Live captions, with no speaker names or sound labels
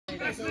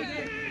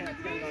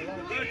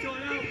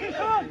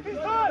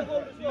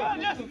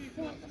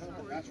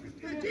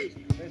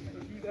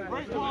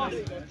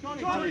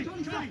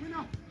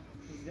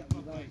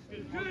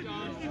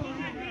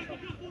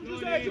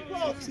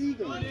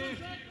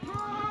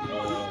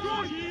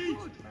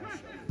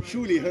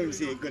Surely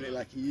Holmes ain't got it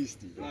like he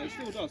used to. No, he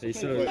still does. He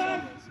still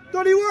does.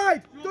 Donny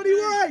wide! Donny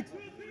wide!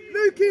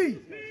 Lukey!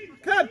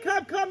 Cam,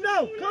 come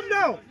now! Come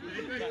now!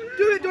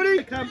 Do it,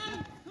 Donny! Cam.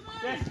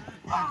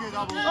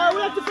 Alright,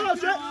 we'll have to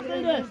fast, Jack.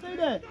 Stay there, stay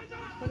there.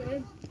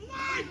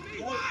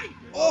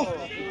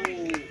 Oh!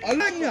 I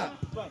like that!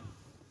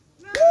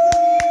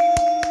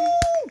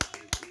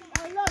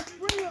 I like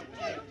brilliant!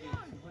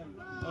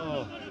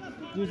 Oh.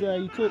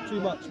 You talk too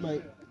much,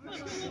 mate.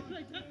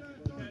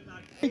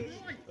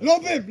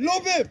 Lob him!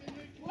 Lob him!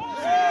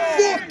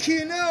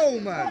 Fucking hell,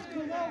 man!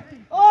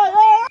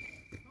 Oh,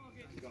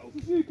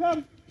 you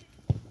come.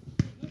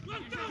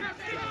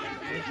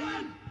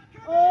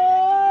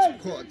 Oh!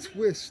 Caught a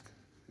twist.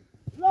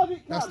 Love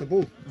it, That's the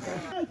ball.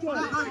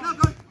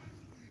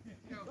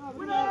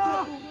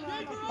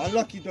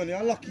 Unlucky, Donny,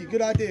 unlucky.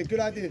 Good idea, good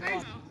idea.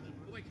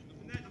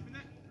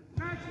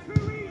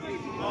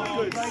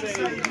 Good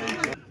save.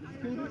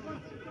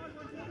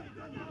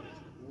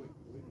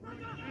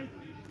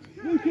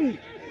 Lukey!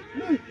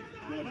 Luke!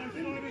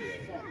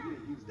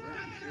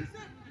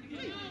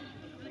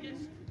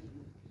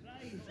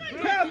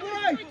 Cam,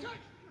 right!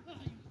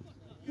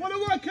 What a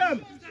work,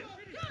 Cam!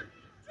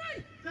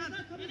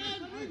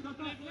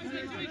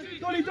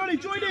 Donny,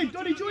 join in!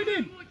 Donny, join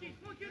in!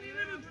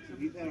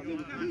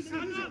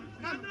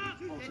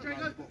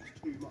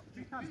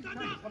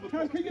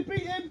 Cam, can you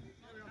beat him?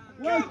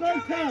 Well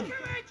done, Cam!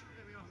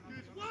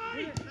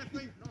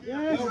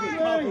 Yes,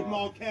 Covered,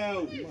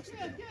 Markel.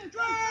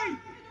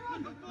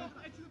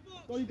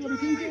 Donny,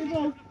 can you get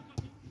involved?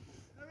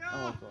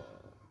 Oh,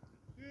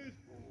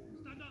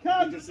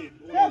 Cam!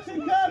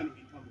 Captain, Cam!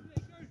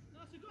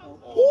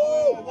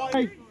 Oh!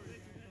 Hey.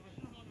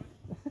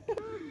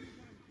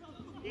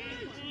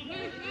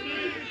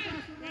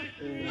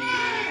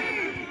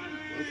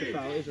 It's a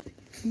foul, isn't it?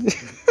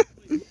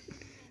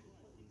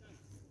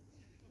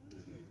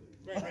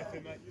 Great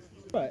effort, mate.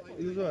 Right,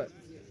 he was right.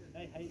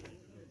 I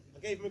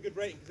gave him a good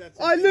rating because that's.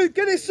 Alright, Luke,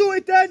 get it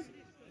sorted then!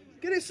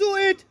 Get it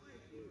sorted!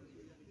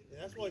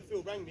 Yeah, that's why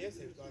Phil rang me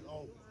yesterday. He was going,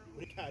 oh,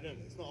 we carried on.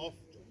 It's not off.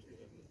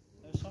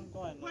 There's some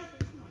guy in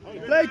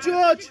there. Play,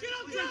 George!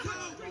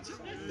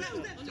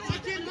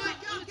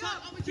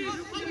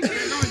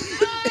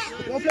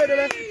 Go play the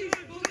left.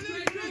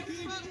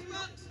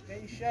 Get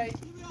in shape.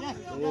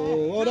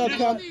 Oh, well done,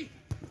 Cam.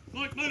 Go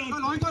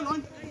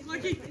line.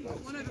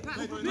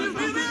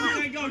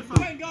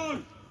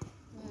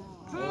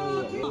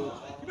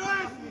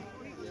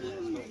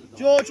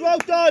 George, well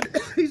done!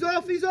 He's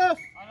off!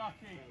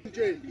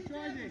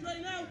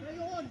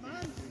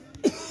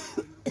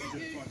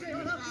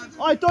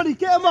 Alright, Donny,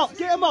 get him up!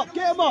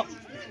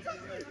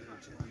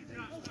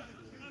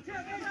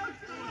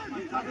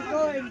 Have a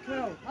go,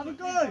 Phil. Have a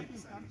go.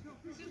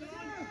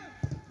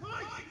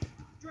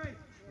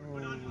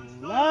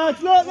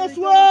 Lads, look, let's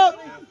work!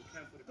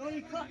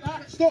 Donny, cut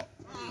that. Stop!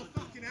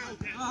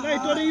 Hey,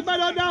 Donny, you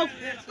man on now!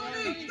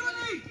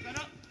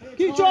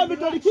 Keep driving,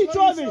 Donny, keep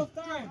driving!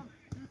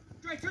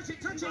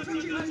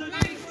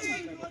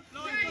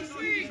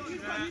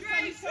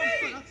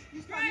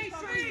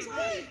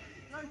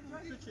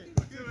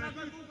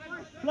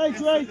 Play,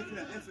 Dre!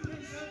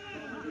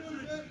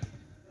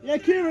 Yeah,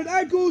 Kieran,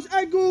 angles!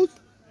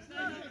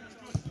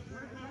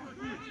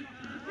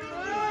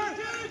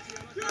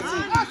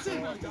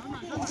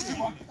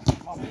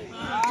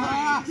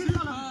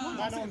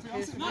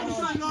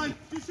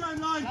 Just show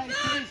him line.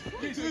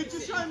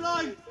 Just show him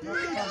line. Go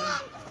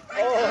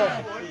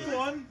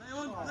on.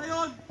 Stay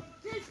on.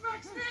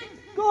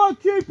 Go on,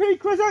 QP,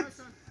 Crescent!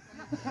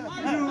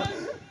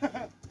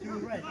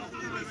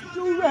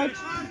 Dual red.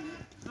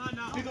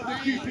 Pick up the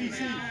QPC.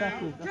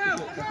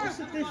 What's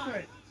the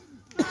difference?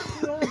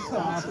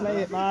 Play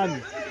it, man.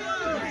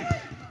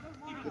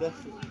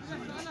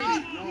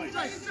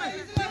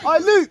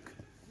 Alright, Luke!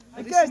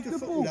 Again, good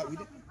ball. That we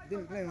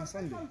didn't play on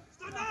Sunday.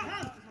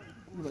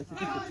 It's a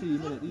different team,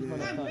 isn't it? These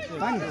men are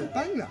tight.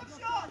 Bang that.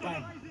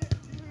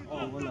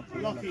 Oh, well lucky.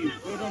 Lucky.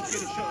 Well done to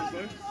get a shot,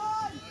 bro.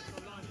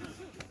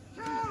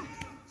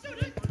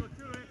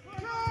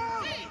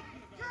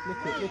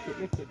 Look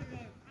it.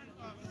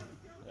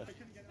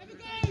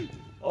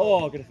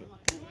 oh, good effort.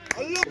 I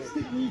love it.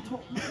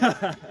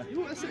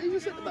 You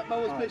just said that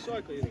man was play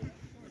striker, you know.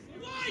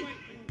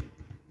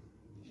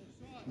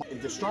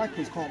 If the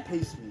strikers can't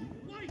pace me,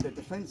 the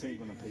defence ain't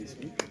gonna pace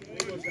me.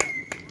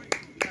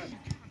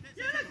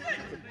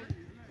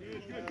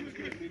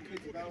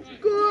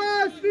 Go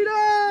on,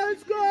 Spino,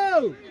 let's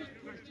go!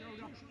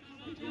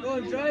 Go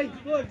on, Drake.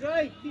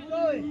 Keep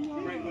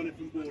going. Great running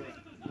from Bora.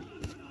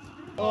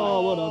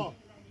 Oh, well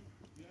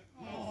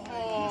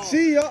Oh.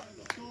 See ya!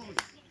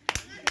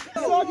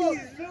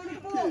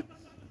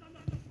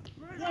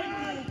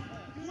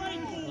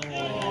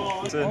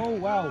 Oh,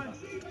 wow.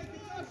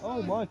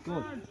 Oh, my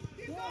God.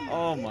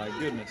 Oh my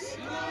goodness.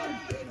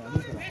 No,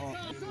 he's got a heart.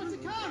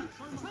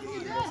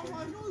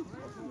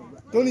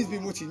 Donny's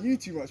been watching you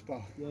too much,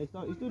 pal. Yeah, he's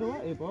doing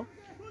alright here, bro.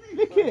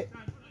 Lick it!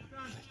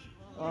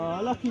 Ah,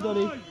 lucky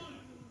Donny.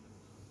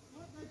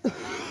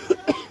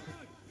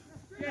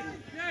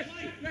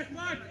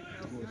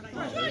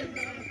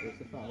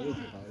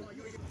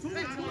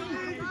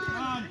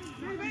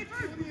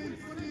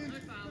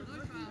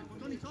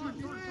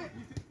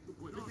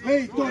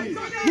 Hey, Donny!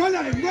 Run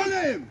at him! Run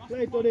at him!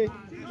 Hey, Donny.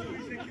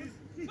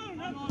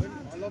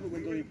 I love it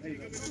when Donny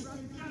plays.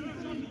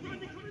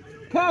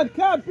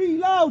 Cam, be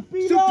loud,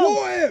 be loud!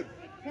 Support him!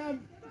 Cam,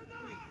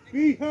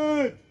 be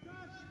heard!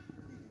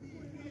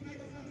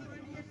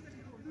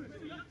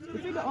 The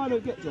thing that I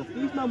don't get, Joff,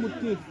 these men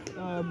would give,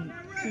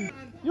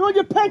 you're on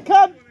your pen,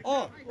 Cam!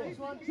 Oh!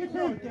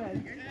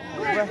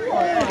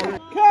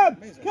 Cam!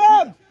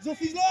 He's off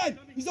his line!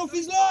 He's off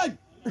his line!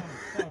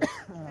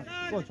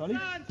 Go on, Charlie.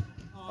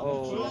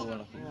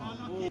 Oh.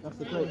 That's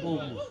a great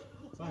ball.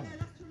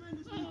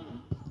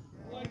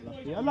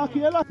 Unlucky.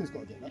 He's got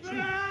to get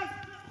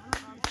that.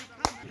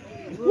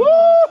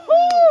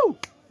 Woohoo!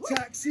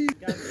 Taxi!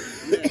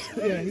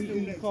 Yeah, he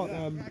can't,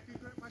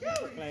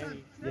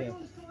 yeah.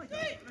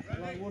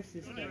 Like, what's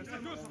this thing?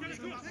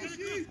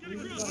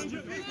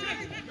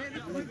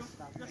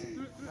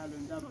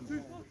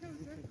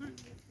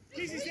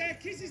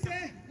 Kisses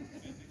there!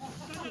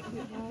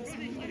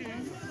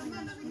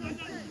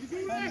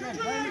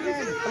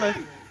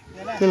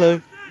 Hello.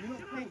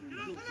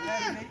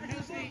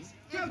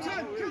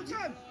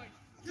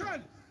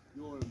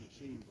 You're a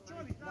machine.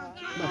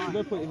 No, so go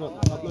put him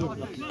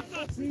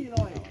upload. See,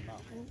 like,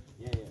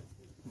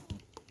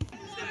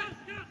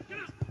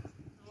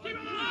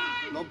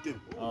 Lobbed him.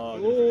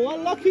 Oh,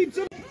 unlucky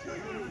to...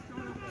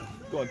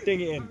 Go on,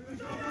 ding it in.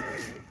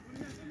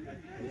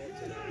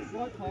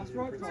 right pass.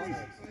 Go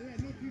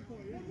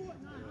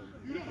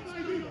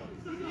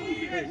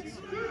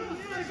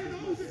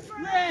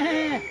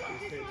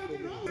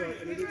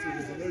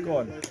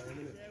on.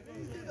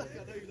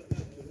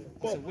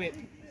 It's a whip.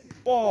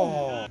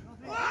 Ball.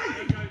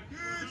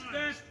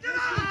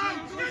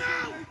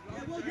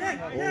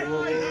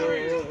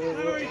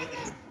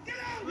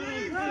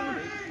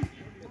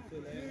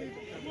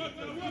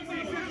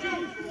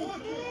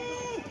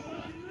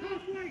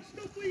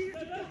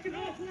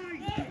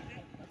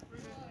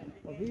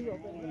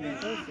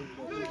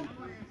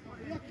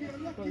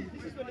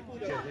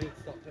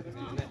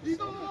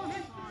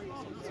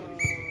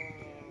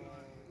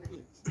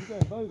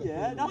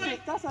 Yeah,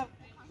 that's a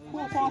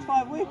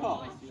 4-5 wicket.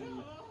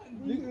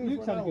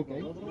 Luke's had a good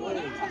game.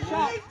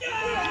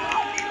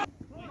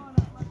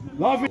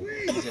 Love it!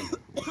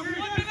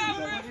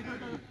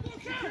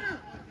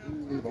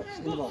 In the box.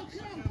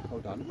 Well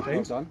done.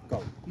 Well done. Go.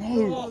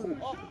 No!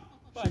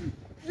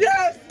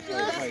 Yes!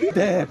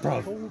 There,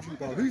 bro.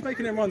 Who's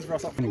making them runs for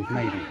us up?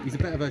 Maybe. He's a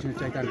better version of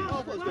Jay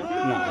Daniels. No,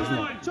 he's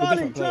not.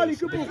 Charlie,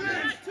 good ball.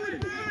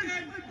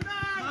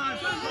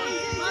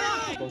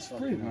 Goes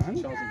through, man.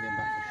 Charles ain't getting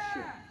back for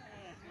shit.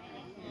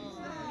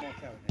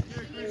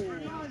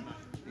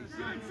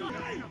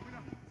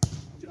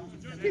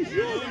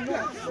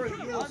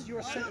 You're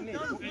a centre mid.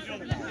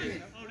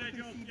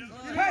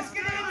 Pass,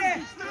 get it in there!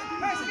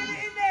 Pass, get it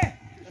in there!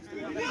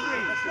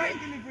 Great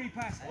delivery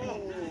pass.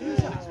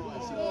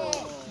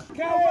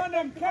 Cal, run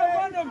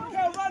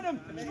them!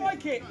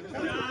 Strike it!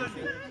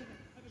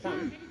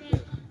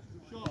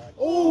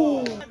 Oh!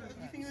 You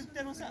think he was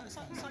dead on Saturday? I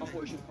thought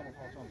he should have come off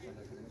half time.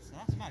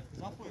 That's mad,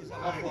 because I thought it was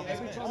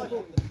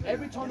like...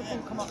 Every time the ball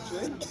come up to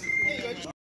him,